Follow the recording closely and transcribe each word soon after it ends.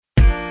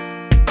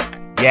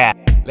Yeah.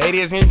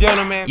 Ladies and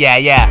gentlemen. Yeah.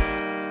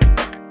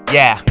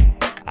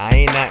 I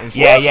ain't nothing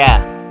special.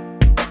 Yeah.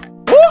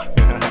 Woo!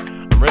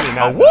 I'm really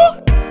not.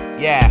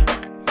 Woo! Yeah.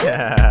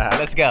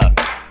 Let's go.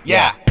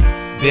 Yeah.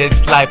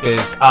 This life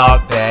is all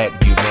that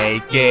you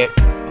make it.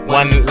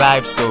 One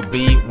life, so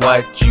be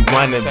what you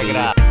wanna Check be. it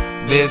out.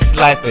 This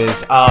life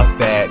is all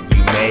that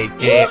you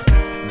make it.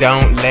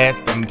 Don't let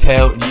them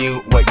tell you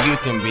what you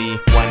can be.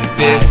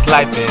 This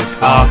life is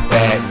all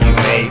that you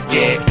make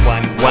it.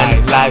 One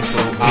life,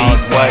 so be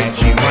what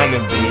you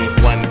wanna be.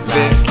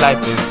 This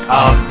life is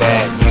all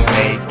that you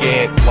make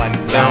it.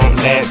 Don't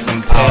let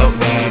them tell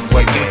you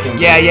what you can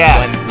be.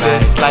 Yeah.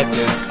 This life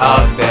is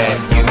all that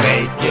you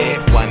make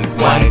it. One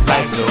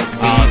life, so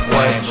be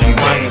what you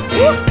wanna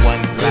be.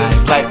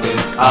 This life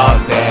is all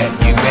that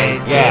you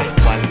make it.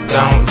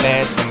 Don't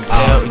let them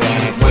tell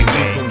you what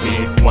you can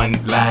be. One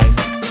life,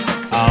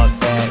 all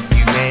that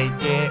you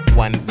make it.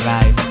 One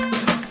life,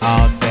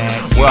 all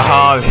that you We're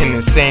all in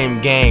the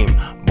same game,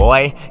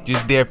 boy,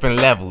 just different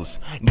levels.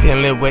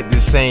 Dealing with the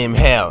same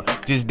hell,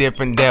 just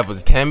different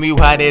devils. Tell me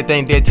why they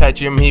think they're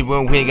touching me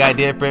when we got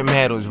different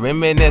medals.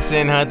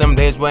 Reminiscing on them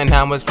days when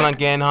I was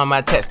flunking on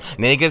my test.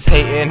 Niggas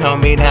hating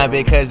on me now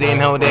because they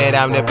know that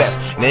I'm the best.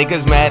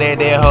 Niggas mad at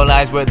their whole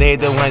lives, but they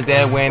the ones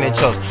that win and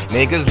chose.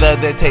 Niggas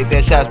love to take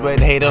their shots, but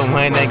they the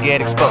one that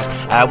get exposed.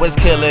 I was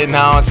killing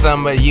all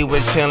summer, you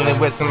was chilling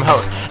with some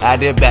hoes. I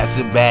did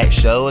back-to-back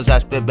shows, I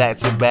spit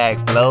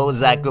back-to-back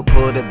flows. I could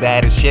pull the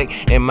baddest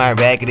chick in my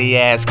raggedy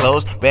ass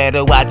clothes.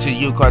 Better watch who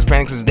you cross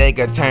friends, cause they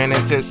could turn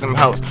into some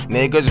hoes.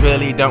 Niggas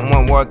really don't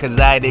want war, cause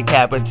I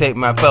decapitate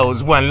my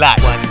foes. One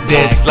life,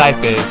 This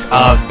life is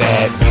all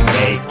that you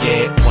make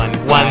it.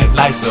 One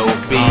life, so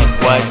be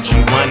what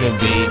you wanna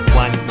be.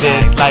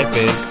 This life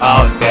is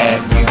all that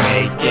you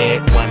make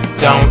it.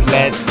 Don't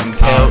let them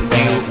tell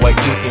you what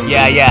you can be.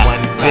 Yeah.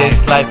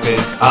 This life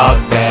is all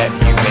that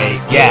you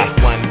make it.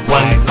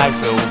 One life,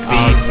 so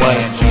be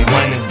what you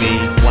wanna be.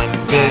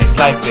 This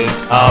life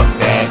is all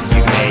that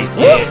you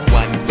make it.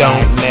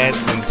 Don't let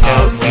them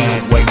tell you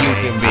what you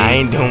can be. I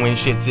ain't doing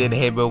shit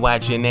today but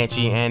watching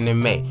etchy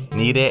anime.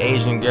 Need an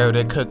Asian girl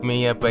to cook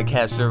me up a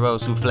casserole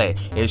souffle.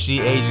 If she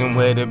Asian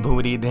with a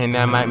booty, then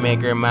I might make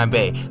her my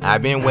bae.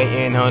 I've been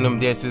waiting on them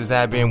disses,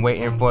 I've been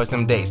waiting for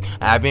some days.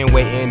 I've been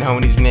waiting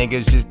on these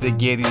niggas just to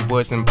give these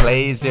boys some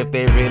plays. If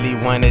they really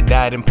wanna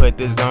die, then put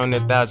this on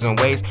 1,000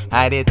 ways.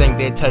 How they think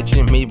they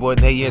touching me, boy,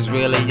 they is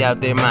really out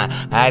their mind.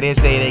 How they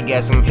say they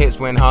got some hits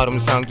when all them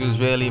songs was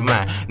really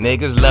mine.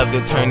 Niggas love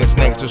to turn the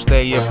snakes, so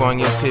stay up on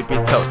your tippy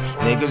toes.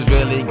 Niggas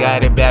really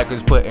got it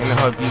backwards, putting the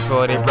hook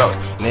before they bros.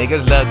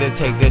 Niggas love to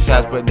take their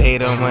shots, but they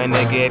don't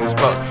wanna get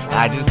exposed.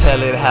 I just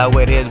tell it how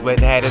it is, but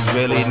that is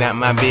really not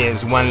my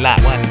biz. One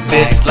life,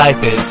 This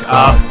life is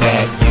all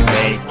that you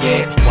make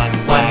it.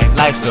 One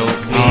life, so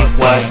be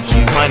what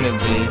you wanna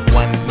be.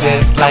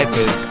 This life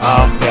is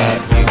all that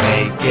you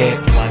make it.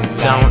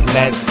 Don't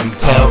let them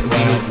tell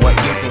you what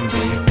you can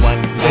be.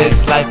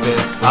 This life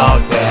is all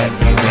that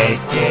you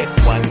make it.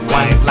 One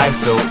life,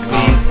 so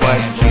be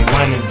what you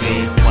wanna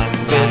be.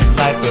 This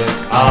life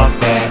is all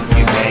that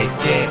you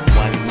make it.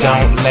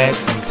 Don't let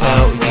them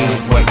tell you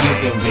what you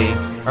can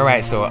be.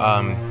 Alright, so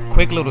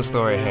quick little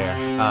story here.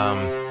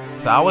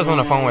 So I was on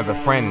the phone with a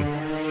friend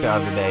the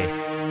other day,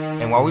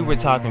 and while we were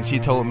talking, she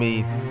told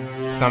me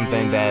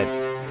something that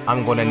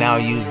I'm gonna now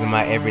use in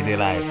my everyday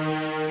life.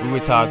 We were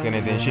talking,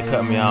 and then she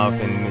cut me off,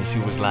 and then she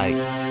was like,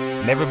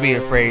 never be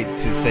afraid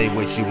to say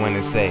what you want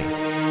to say,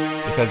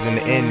 because in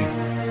the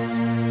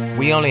end,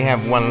 we only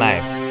have one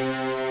life.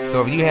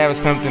 So if you have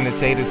something to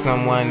say to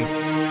someone,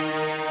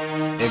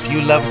 if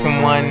you love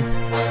someone,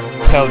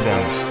 tell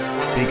them,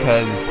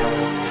 because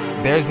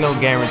there's no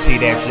guarantee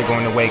that you're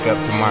going to wake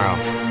up tomorrow.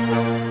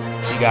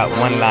 You got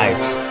one life.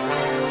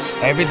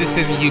 Every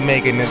decision you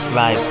make in this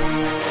life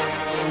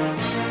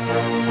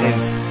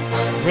is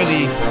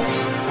really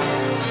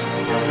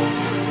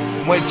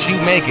what you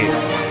make it.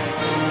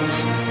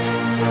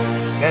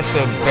 That's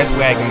the best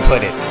way I can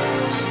put it.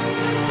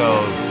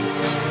 So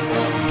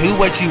do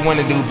what you want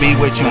to do, be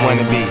what you want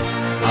to be.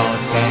 All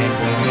that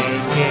we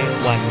make it.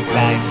 One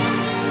life.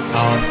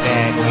 All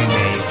that we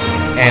make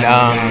it. And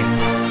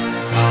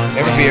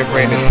never be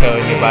afraid to tell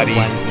anybody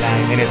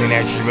anything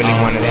that you really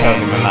want to tell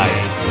them in life.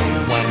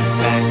 One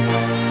life.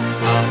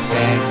 All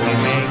that we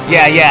make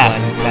it. Yeah.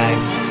 One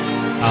life.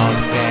 All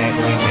that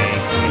we make it.